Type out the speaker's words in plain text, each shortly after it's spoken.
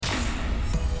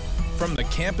from the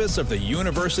campus of the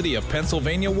University of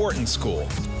Pennsylvania Wharton School.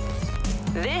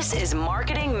 This is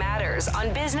Marketing Matters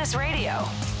on Business Radio.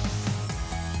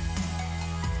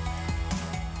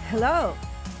 Hello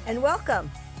and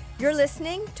welcome. You're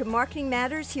listening to Marketing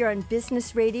Matters here on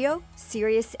Business Radio,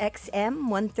 Sirius XM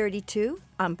 132.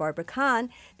 I'm Barbara Kahn,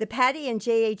 the Patty and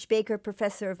J.H. Baker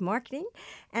Professor of Marketing,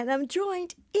 and I'm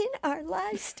joined in our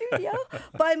live studio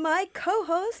by my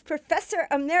co-host, Professor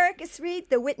Americus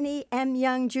Reed, the Whitney M.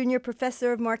 Young Jr.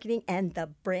 Professor of Marketing and the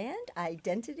Brand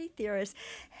Identity Theorist.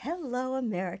 Hello,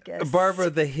 Americus. Barbara,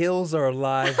 the hills are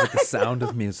alive with the sound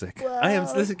of music. Well,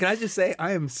 Listen, can I just say,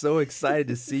 I am so excited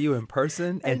to see you in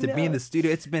person and to be in the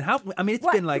studio. It's been, it's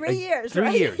been like 3 years, 3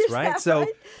 right? years, right? Yeah, So right?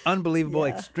 unbelievable,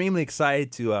 Yeah. extremely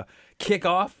excited to kick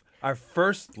off our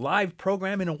first live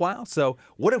program in a while. So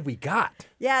what have we got?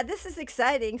 Yeah, this is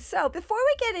exciting. So before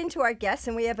we get into our guests,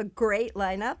 and we have a great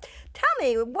lineup, tell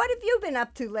me, what have you been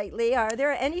up to lately? Are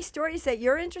there any stories that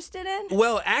you're interested in?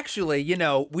 Well, actually,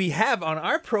 we have on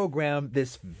our program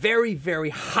this very, very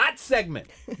hot segment,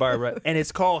 Barbara, and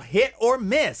it's called Hit or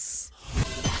Miss.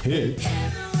 Hit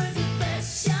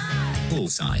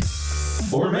Bullseye.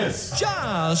 or miss.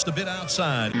 Just a bit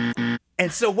outside.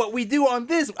 And so what we do on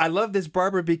this, I love this,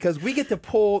 Barbara, because we get to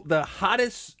pull the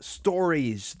hottest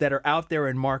stories that are out there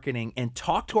in marketing and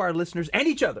talk to our listeners and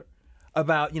each other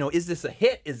about, is this a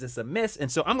hit? Is this a miss?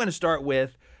 And so I'm going to start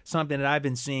with something that I've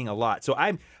been seeing a lot. So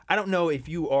I don't know if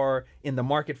you are in the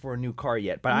market for a new car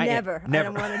yet, but Never. Never.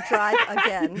 I don't want to drive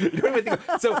again. You don't even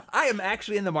think- So I am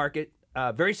actually in the market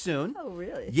very soon. Oh,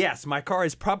 really? Yes, my car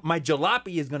is my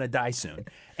jalopy is going to die soon.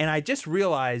 And I just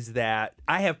realized that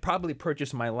I have probably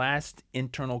purchased my last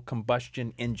internal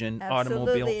combustion engine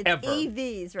automobile Absolutely. It's ever.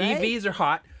 EVs, right? EVs are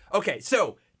hot. Okay,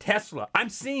 so Tesla. I'm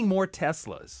seeing more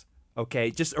Teslas, okay,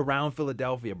 just around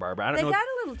Philadelphia, Barbara. I don't They know. got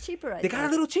a little cheaper, I They got a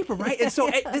think. little cheaper, right? And so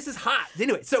this is hot.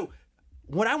 Anyway, so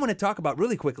what I want to talk about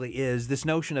really quickly is this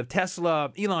notion of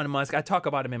Tesla, Elon Musk. I talk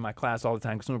about him in my class all the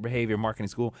time, consumer behavior marketing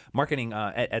school, marketing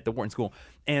at the Wharton School,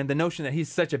 and the notion that he's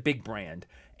such a big brand.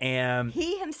 And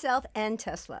He himself and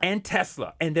Tesla. and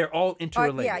they're all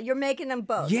interrelated. Yeah, you're making them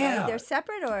both. Yeah. Right? They're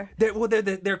separate or?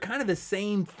 They're kind of the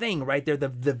same thing, right? They're the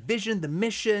vision, the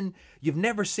mission. You've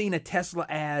never seen a Tesla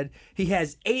ad. He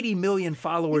has 80 million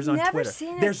followers You've on never Twitter.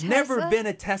 seen a There's never Tesla? been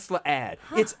a Tesla ad.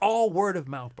 It's all word of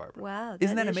mouth, Barbara. Wow,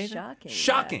 Isn't that that is amazing? shocking,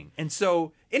 Shocking. And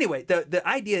so, anyway, the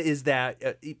idea is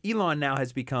that Elon now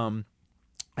has become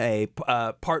a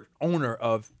part owner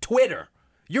of Twitter.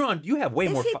 You have way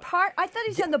Is more. he part? I thought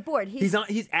he's on the board. He's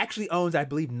actually owns, I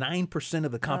believe, 9%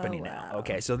 of the company now. wow.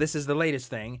 Okay, so this is the latest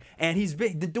thing, and he's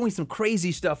been doing some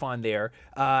crazy stuff on there.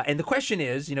 And the question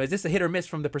is this a hit or miss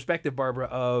from the perspective, Barbara,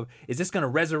 of is this going to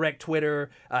resurrect Twitter?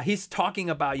 He's talking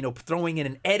about throwing in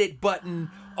an edit button,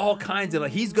 all kinds of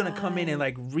he's going to come in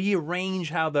and rearrange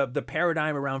how the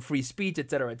paradigm around free speech, et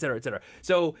cetera, et cetera, et cetera.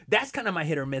 So that's kind of my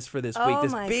hit or miss for this week. Oh,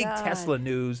 This my big God. Tesla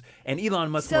news and Elon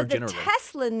Musk So more the generally.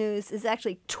 Tesla news is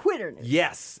actually Twitter news.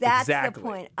 Yes, That's exactly. the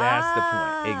point. That's the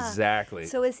point. Exactly.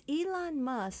 So is Elon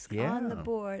Musk on the Yeah.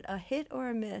 board a hit or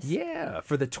a miss? Yeah,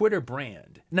 for the Twitter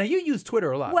brand. Now, you use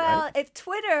Twitter a lot, Well, right? if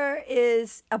Twitter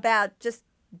is about just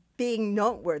being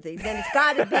noteworthy, then it's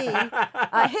got to be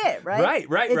a hit, right?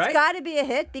 Right. It's got to be a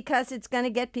hit because it's going to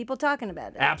get people talking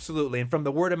about it. Absolutely. And from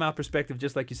the word of mouth perspective,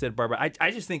 just like you said, Barbara,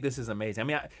 I just think this is amazing.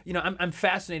 I mean, I'm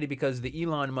fascinated because the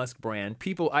Elon Musk brand,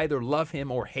 people either love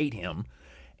him or hate him.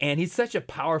 And he's such a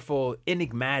powerful,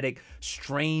 enigmatic,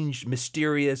 strange,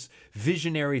 mysterious,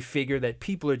 visionary figure that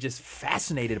people are just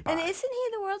fascinated by. And isn't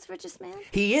he the world's richest man?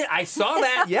 He is. I saw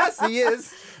that. Yes, he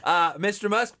is. Mr.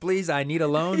 Musk, please, I need a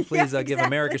loan. Please give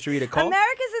Americus Reed a call.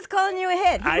 Americus is calling you a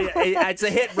hit. It's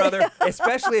a hit, brother,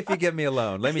 especially if you give me a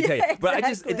loan. Let me tell you. Yeah, But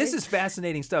exactly. this is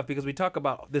fascinating stuff because we talk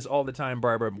about this all the time,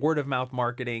 Barbara. Word of mouth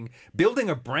marketing, building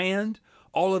a brand,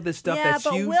 all of this stuff that's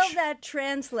but huge. will that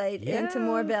translate into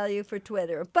more value for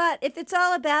Twitter? But if it's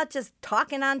all about just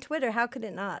talking on Twitter, how could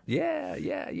it not? Yeah.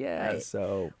 Right.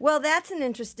 So Well, that's an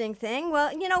interesting thing.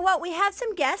 Well, you know what? We have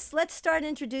some guests. Let's start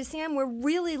introducing them. We're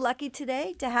really lucky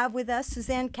today to have with us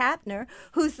Suzanne Kapner,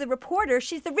 who's the reporter.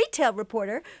 She's the retail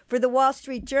reporter for the Wall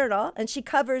Street Journal, and she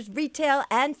covers retail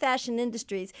and fashion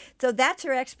industries. So that's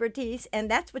her expertise, and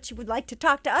that's what she would like to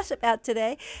talk to us about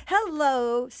today.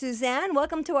 Hello, Suzanne.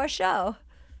 Welcome to our show.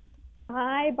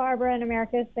 Hi, Barbara and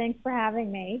Americus. Thanks for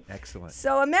having me. excellent.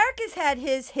 So America's had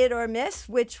his hit or miss,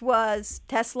 which was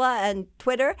Tesla and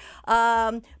Twitter.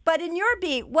 But in your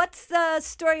beat, what's the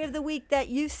story of the week that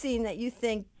you've seen that you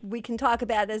think we can talk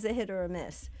about as a hit or a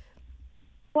miss?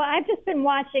 Well, I've just been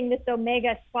watching this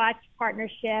Omega Swatch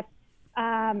partnership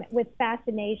with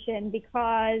fascination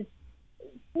because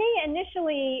me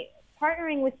initially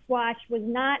partnering with Swatch was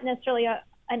not necessarily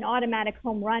an automatic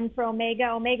home run for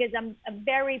Omega. Omega is a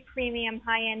very premium,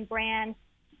 high-end brand.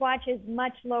 Swatch is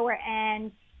much lower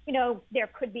end. You know, there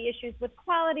could be issues with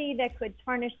quality that could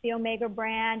tarnish the Omega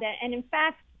brand. And in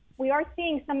fact, we are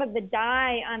seeing some of the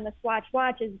dye on the Swatch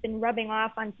watch has been rubbing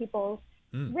off on people's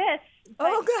wrists.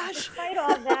 Oh, gosh. Despite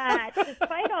all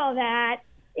that,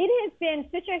 it has been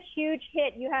such a huge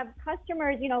hit. You have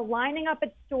customers, you know, lining up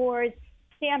at stores,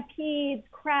 stampedes,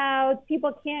 crowds.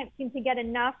 People can't seem to get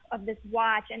enough of this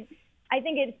watch. And I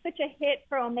think it's such a hit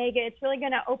for Omega. It's really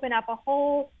going to open up a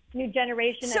whole new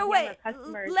generation of younger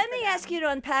customers. Let me ask you to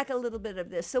unpack a little bit of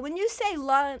this. So when you say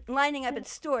lining up at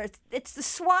stores, it's the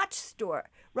Swatch store,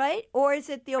 right? Or is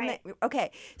it the Omega? Right.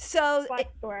 Okay, so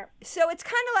so it's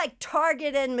kind of like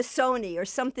Target and Missoni or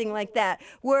something like that,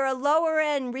 where a lower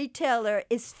end retailer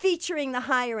is featuring the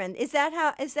higher end. Is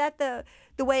that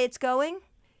the way it's going?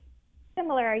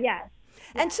 Similar, yes.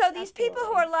 And yes, so these absolutely. people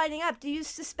who are lining up, do you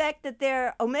suspect that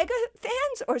they're Omega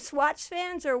fans or Swatch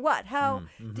fans or what? How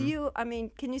do you, I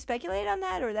mean, can you speculate on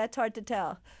that, or that's hard to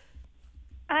tell?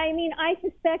 I mean, I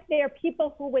suspect they are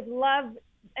people who would love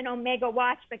an Omega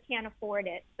watch but can't afford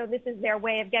it. So this is their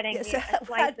way of getting a slice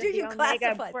of the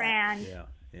Omega brand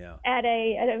at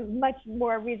a much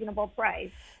more reasonable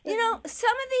price. You know,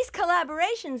 some of these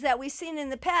collaborations that we've seen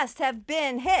in the past have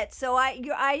been hits. So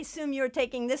I assume you're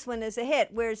taking this one as a hit.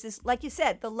 Whereas this, like you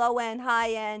said, the low end,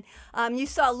 high end. You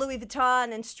saw Louis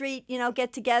Vuitton and Street, you know,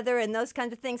 get together and those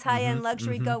kinds of things. High end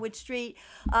luxury go with Street.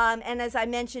 And as I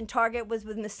mentioned, Target was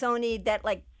with Missoni that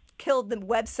like killed the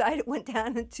website. It went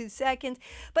down in 2 seconds.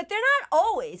 But they're not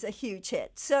always a huge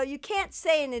hit. So you can't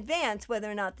say in advance whether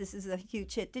or not this is a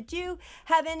huge hit. Did you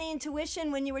have any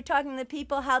intuition when you were talking to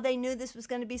people how they knew this was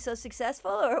going to be so successful,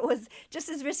 or it was just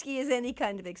as risky as any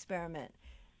kind of experiment?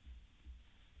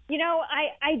 You know,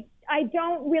 I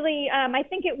don't really, I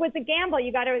think it was a gamble.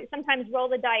 You got to sometimes roll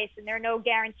the dice, and there are no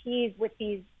guarantees with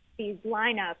these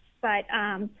lineups. But,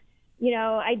 you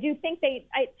know, I do think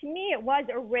to me it was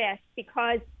a risk,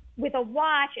 because with a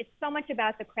watch, it's so much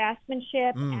about the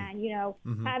craftsmanship and, you know,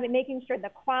 making sure the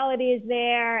quality is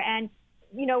there. And,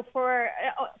 you know, for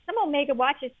some Omega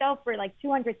watches sell for like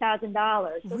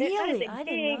 $200,000. So Really? I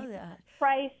didn't know that.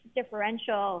 Price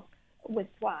differential with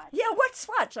Swatch. Yeah, what's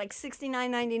Swatch? Like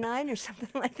 $69.99 or something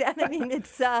like that? I mean,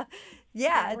 it's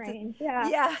yeah,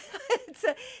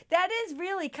 that is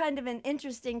really kind of an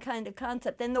interesting kind of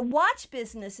concept. And the watch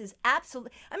business is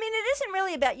absolutely, I mean, it isn't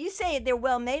really about, you say they're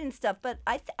well made and stuff, but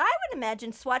I would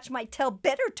imagine Swatch might tell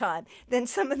better time than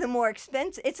some of the more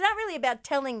expensive. It's not really about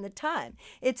telling the time.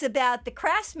 It's about the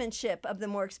craftsmanship of the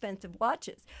more expensive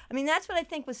watches. I mean, that's what I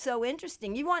think was so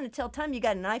interesting. You want to tell time, you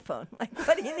got an iPhone. Like,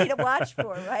 what do you need a watch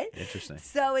for, right? Interesting.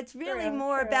 So it's really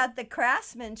more about the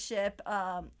craftsmanship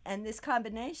and this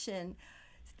combination.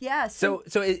 Yeah. So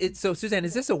Suzanne,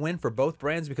 is this a win for both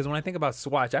brands? Because when I think about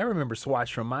Swatch, I remember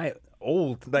Swatch from my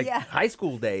old high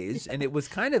school days, and it was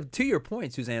kind of, to your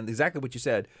point, Suzanne, exactly what you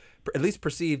said, at least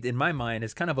perceived in my mind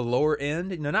as kind of a lower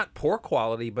end, you know, not poor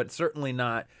quality, but certainly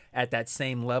not at that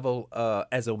same level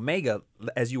as Omega,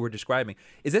 as you were describing.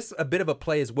 Is this a bit of a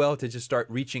play as well to just start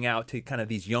reaching out to kind of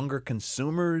these younger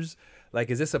consumers? Like,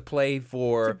 is this a play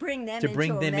for to bring them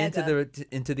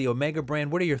into the Omega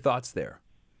brand? What are your thoughts there?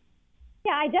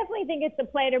 Yeah, I definitely think it's a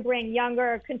play to bring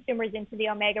younger consumers into the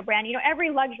Omega brand. You know, every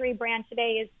luxury brand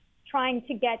today is trying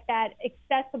to get that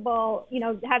accessible, you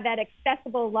know, have that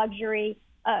accessible luxury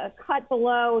cut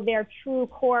below their true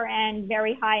core end,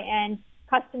 very high end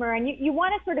customer. And you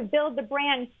want to sort of build the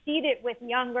brand, seed it with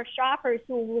younger shoppers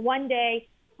who will one day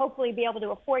hopefully be able to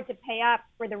afford to pay up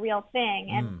for the real thing.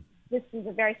 And this is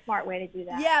a very smart way to do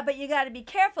that. Yeah, but you got to be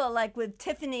careful, like with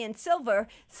Tiffany and silver.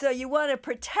 So you want to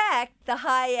protect the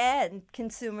high-end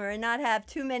consumer and not have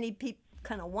too many people,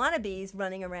 kind of wannabes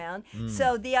running around.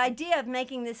 So the idea of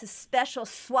making this a special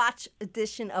Swatch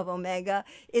edition of Omega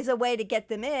is a way to get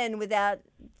them in without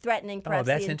threatening perhaps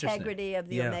the integrity of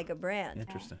the Omega brand.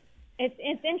 Interesting.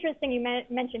 It's interesting you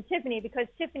mentioned Tiffany, because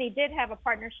Tiffany did have a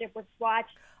partnership with Swatch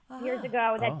years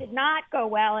ago that did not go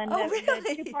well, and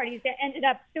the two parties ended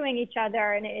up suing each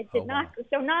other, and it did not.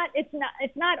 So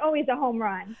it's not always a home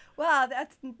run. Wow,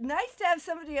 that's nice to have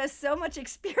somebody who has so much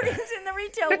experience in the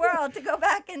retail world to go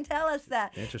back and tell us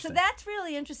that. Interesting. So that's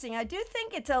really interesting. I do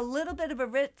think it's a little bit of a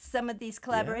risk, some of these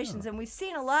collaborations, and we've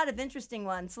seen a lot of interesting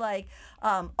ones, like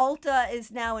Ulta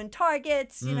is now in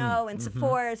Targets, you know, and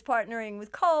Sephora is partnering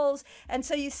with Kohl's. And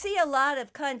so you see a lot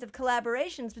of kinds of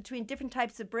collaborations between different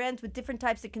types of brands with different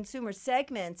types of consumer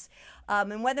segments.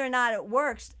 And whether or not it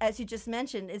works, as you just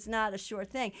mentioned, is not a sure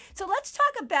thing. So let's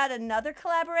talk about another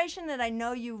collaboration that I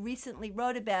know you recently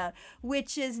wrote about,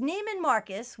 which is Neiman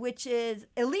Marcus, which is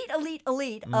elite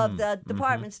of the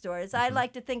department stores. I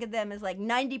like to think of them as like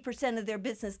 90% of their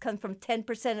business comes from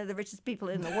 10% of the richest people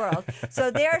in the world.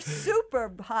 So they're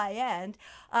super high end.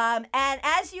 And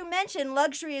as you mentioned,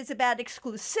 luxury is about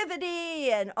exclusivity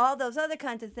and all those other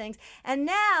kinds of things. And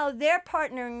now they're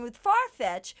partnering with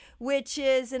Farfetch, which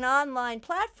is an online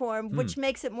platform which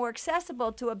makes it more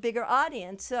accessible to a bigger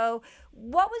audience. So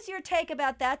what was your take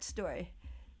about that story?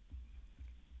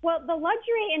 Well, the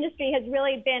luxury industry has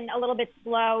really been a little bit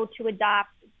slow to adopt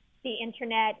the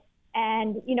internet.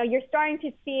 And, you're starting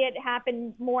to see it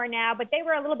happen more now, but they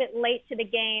were a little bit late to the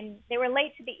game. They were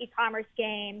late to the e-commerce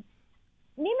game.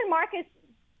 Neiman Marcus,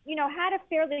 had a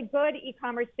fairly good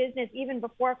e-commerce business even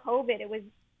before COVID. It was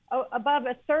above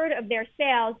a third of their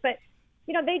sales, but,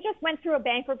 they just went through a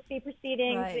bankruptcy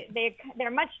proceeding. Right.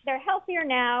 They're healthier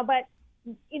now, but,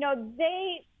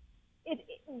 they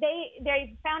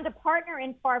found a partner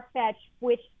in Farfetch,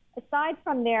 which aside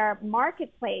from their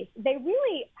marketplace, they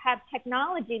really have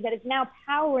technology that is now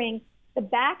powering the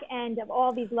back end of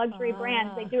all these luxury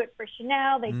brands. They do it for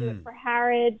Chanel, they do it for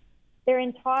Harrods. They're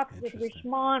in talks with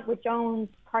Richemont, which owns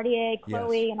Cartier,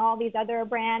 Chloe, and all these other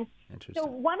brands. So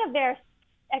one of their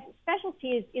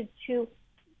specialties is to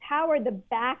power the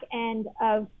back end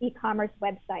of e-commerce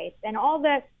websites and all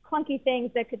the clunky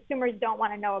things that consumers don't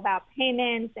want to know about,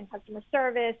 payments and customer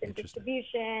service and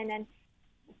distribution. And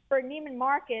for Neiman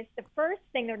Marcus, the first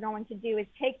thing they're going to do is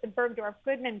take the Bergdorf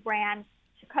Goodman brand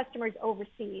to customers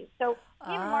overseas. So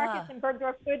Neiman Marcus and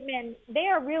Bergdorf Goodman, they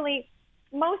are really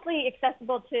mostly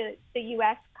accessible to the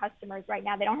U.S. customers right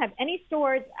now. They don't have any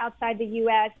stores outside the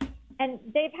U.S., and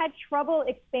they've had trouble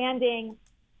expanding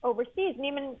overseas.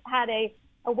 Neiman had a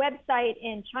website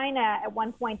in China at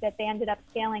one point that they ended up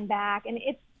scaling back, and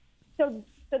so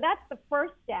that's the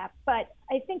first step. But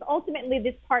I think ultimately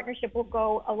this partnership will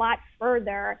go a lot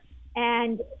further,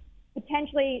 and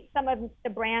potentially some of the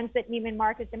brands that Neiman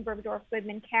Marcus and Bergdorf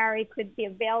Goodman carry could be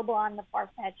available on the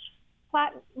Farfetch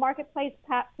marketplace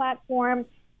platform.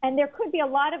 And there could be a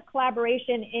lot of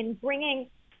collaboration in bringing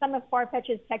some of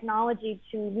Farfetch's technology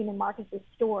to Neiman Marcus's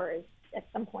stores at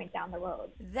some point down the road.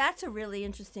 That's a really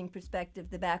interesting perspective.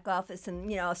 The back office and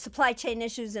supply chain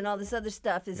issues and all this other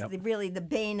stuff is really the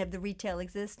bane of the retail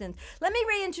existence. Let me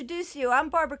reintroduce you. I'm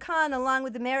Barbara Kahn, along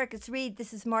with America's Reed.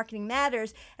 This is Marketing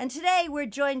Matters, and today we're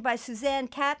joined by Suzanne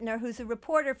Kapner, who's a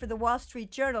reporter for the Wall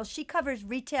Street Journal. She covers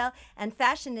retail and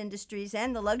fashion industries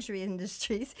and the luxury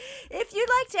industries. If you'd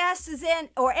like to ask Suzanne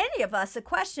or any of us a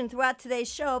question throughout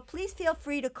today's show, please feel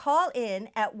free to call in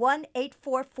at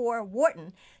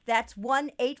 1-844-WHARTON. That's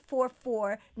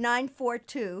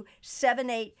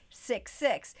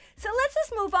 1-844-942-7866. So let's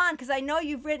just move on, because I know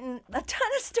you've written a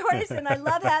ton of stories, and I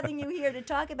love having you here to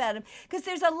talk about them, because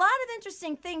there's a lot of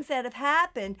interesting things that have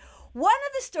happened. One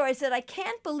of the stories that I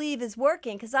can't believe is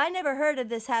working, because I never heard of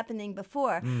this happening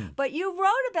before, but you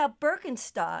wrote about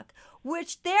Birkenstock,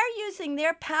 which they're using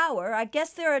their power, I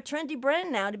guess they're a trendy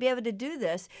brand now to be able to do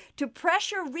this, to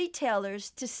pressure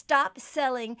retailers to stop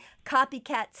selling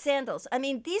copycat sandals. I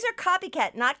mean, these are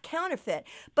copycat, not counterfeit.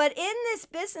 But in this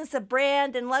business of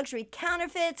brand and luxury,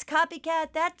 counterfeits,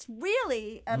 copycat, that's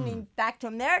really, I mean, back to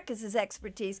America's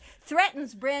expertise,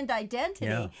 threatens brand identity.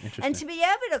 Yeah, interesting. And to be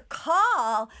able to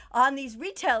call on these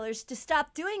retailers to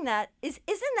stop doing that, isn't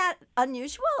that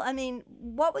unusual? I mean,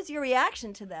 what was your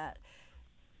reaction to that?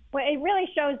 Well, it really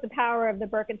shows the power of the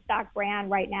Birkenstock brand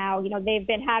right now. They've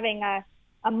been having a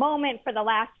moment for the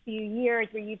last few years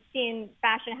where you've seen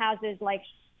fashion houses like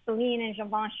Celine and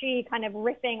Givenchy kind of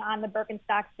riffing on the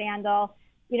Birkenstock sandal.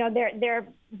 They're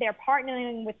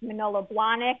partnering with Manolo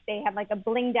Blahnik. They have like a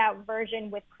blinged out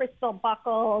version with crystal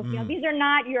buckles. These are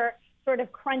not your sort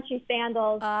of crunchy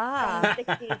sandals from the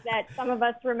 60s that some of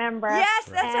us remember. Yes,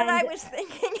 that's what I was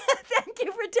thinking. Thank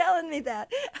you for telling me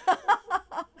that.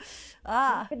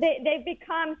 They've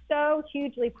become so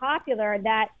hugely popular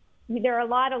that there are a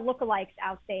lot of lookalikes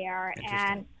out there.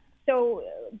 And so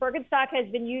Birkenstock has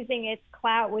been using its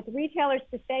clout with retailers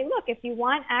to say, look, if you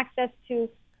want access to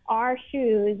our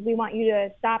shoes, we want you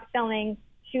to stop selling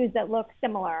shoes that look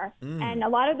similar. And a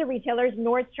lot of the retailers,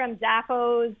 Nordstrom,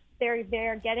 Zappos,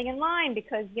 they're getting in line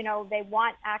because, they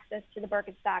want access to the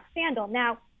Birkenstock sandal.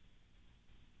 Now,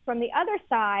 from the other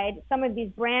side, some of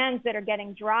these brands that are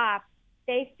getting dropped,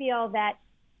 they feel that,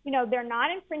 they're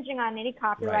not infringing on any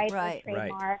copyright or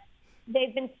trademark.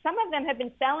 Some of them have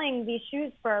been selling these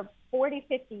shoes for 40,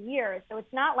 50 years. So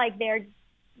it's not like they're,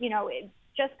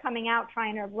 just coming out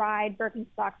trying to ride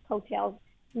Birkenstock's coattails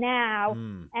now.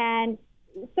 And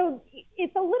so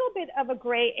it's a little bit of a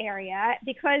gray area,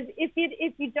 because if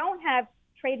you don't have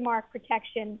trademark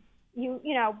protection, you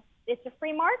know, it's a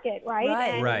free market,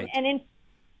 right? And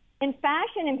in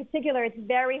fashion in particular, it's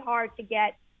very hard to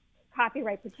get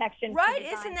copyright protection. Right,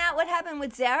 isn't that what happened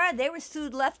with Zara? They were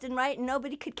sued left and right, and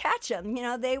nobody could catch them. You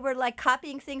know, they were like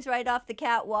copying things right off the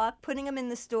catwalk, putting them in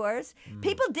the stores.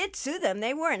 People did sue them.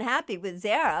 They weren't happy with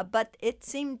Zara, but it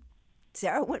seemed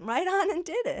Zara went right on and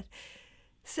did it.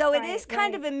 So it is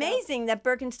kind of amazing that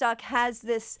Birkenstock has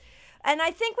this, and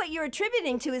I think what you're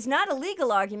attributing to is not a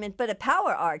legal argument, but a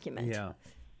power argument. Yeah.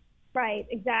 Right,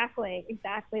 exactly.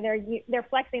 They're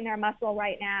flexing their muscle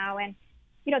right now, and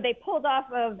you know, they pulled off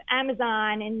of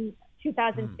Amazon in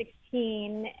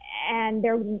 2016, and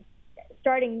they're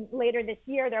starting later this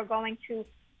year, they're going to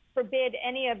forbid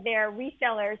any of their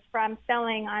resellers from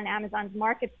selling on Amazon's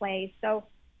marketplace. So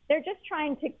they're just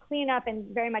trying to clean up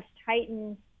and very much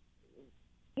tighten,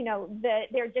 you know,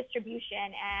 their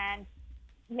distribution, and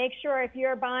make sure if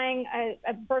you're buying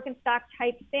a Birkenstock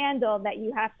type sandal that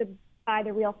you have to buy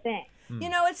the real thing. You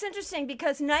know, it's interesting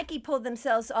because Nike pulled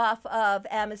themselves off of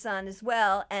Amazon as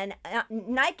well, and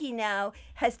Nike now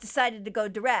has decided to go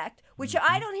direct, which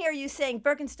I don't hear you saying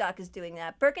Birkenstock is doing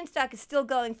that. Birkenstock is still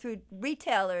going through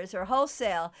retailers or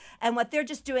wholesale, and what they're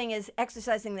just doing is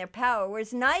exercising their power,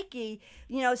 whereas Nike,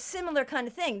 you know, similar kind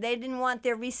of thing. They didn't want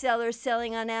their resellers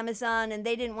selling on Amazon, and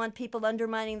they didn't want people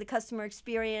undermining the customer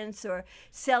experience or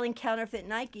selling counterfeit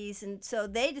Nikes, and so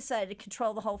they decided to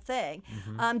control the whole thing.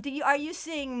 Are you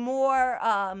seeing more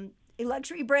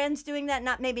luxury brands doing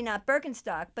that? Maybe not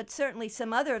Birkenstock, but certainly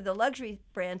some other of the luxury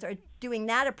brands are doing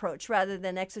that approach rather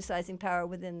than exercising power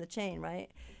within the chain, right?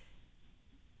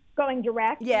 Going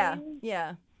direct? Yeah.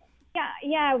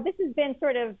 This has been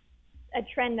sort of a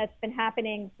trend that's been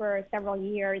happening for several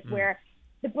years, where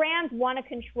the brands want to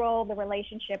control the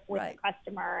relationship with the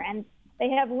customer, and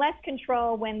they have less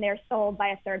control when they're sold by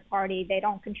a third party. They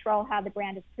don't control how the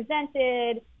brand is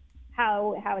presented,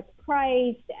 how it's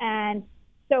priced, and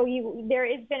so there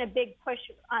has been a big push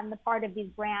on the part of these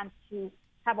brands to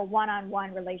have a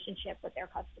one-on-one relationship with their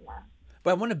customer.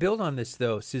 But I want to build on this,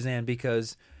 though, Suzanne,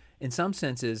 because in some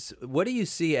senses, what do you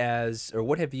see as, or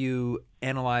what have you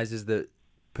analyzed as the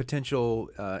potential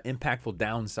impactful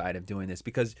downside of doing this?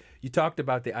 Because you talked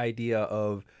about the idea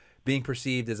of being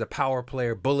perceived as a power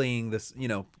player, bullying this, you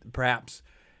know, perhaps,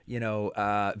 you know,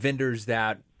 vendors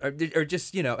that are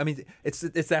just, you know, I mean, it's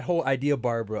that whole idea,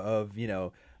 Barbara, of, you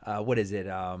know, what is it?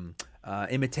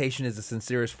 Imitation is the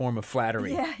sincerest form of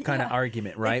flattery kind of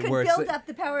argument, right? It could build up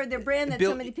the power of their brand that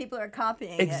so many people are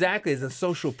copying. Exactly. It's a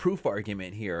social proof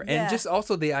argument here. And just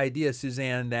also the idea,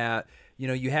 Suzanne, that, you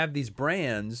know, you have these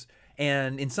brands,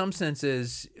 and in some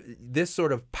senses, this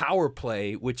sort of power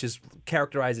play, which is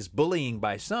characterized as bullying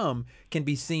by some, can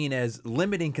be seen as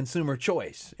limiting consumer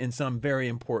choice in some very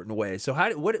important way. So,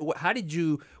 what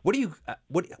do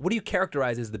you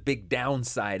characterize as the big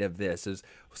downside of this? As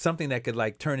something that could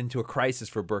like turn into a crisis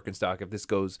for Birkenstock if this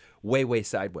goes way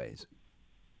sideways?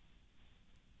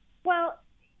 Well,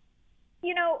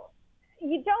 you know,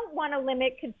 you don't want to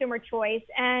limit consumer choice,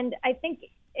 and I think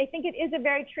it is a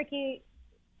very tricky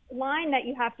line that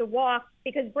you have to walk,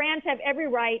 because brands have every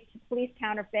right to police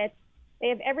counterfeits. They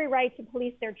have every right to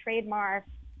police their trademarks,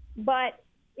 but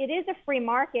it is a free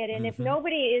market, and if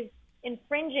nobody is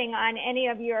infringing on any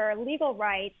of your legal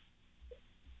rights,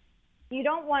 you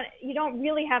don't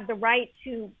really have the right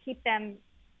to keep them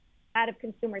out of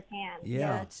consumers' hands.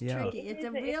 Yeah, it's tricky. It's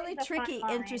a really tricky,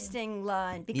 interesting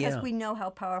line, because we know how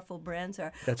powerful brands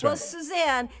are. That's well, right.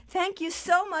 Suzanne, thank you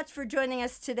so much for joining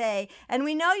us today. And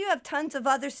we know you have tons of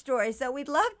other stories that we'd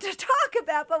love to talk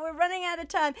about, but we're running out of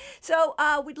time. So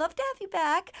we'd love to have you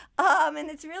back. And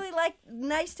it's really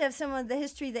nice to have some of the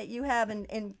history that you have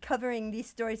in covering these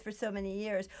stories for so many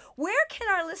years. Where can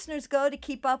our listeners go to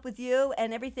keep up with you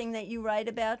and everything that you write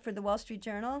about for the Wall Street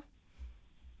Journal?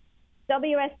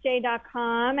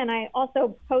 WSJ.com, and I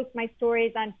also post my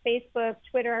stories on Facebook,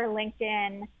 Twitter,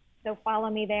 LinkedIn, so follow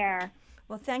me there.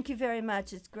 Well, thank you very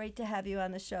much. It's great to have you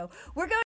on the show. We're going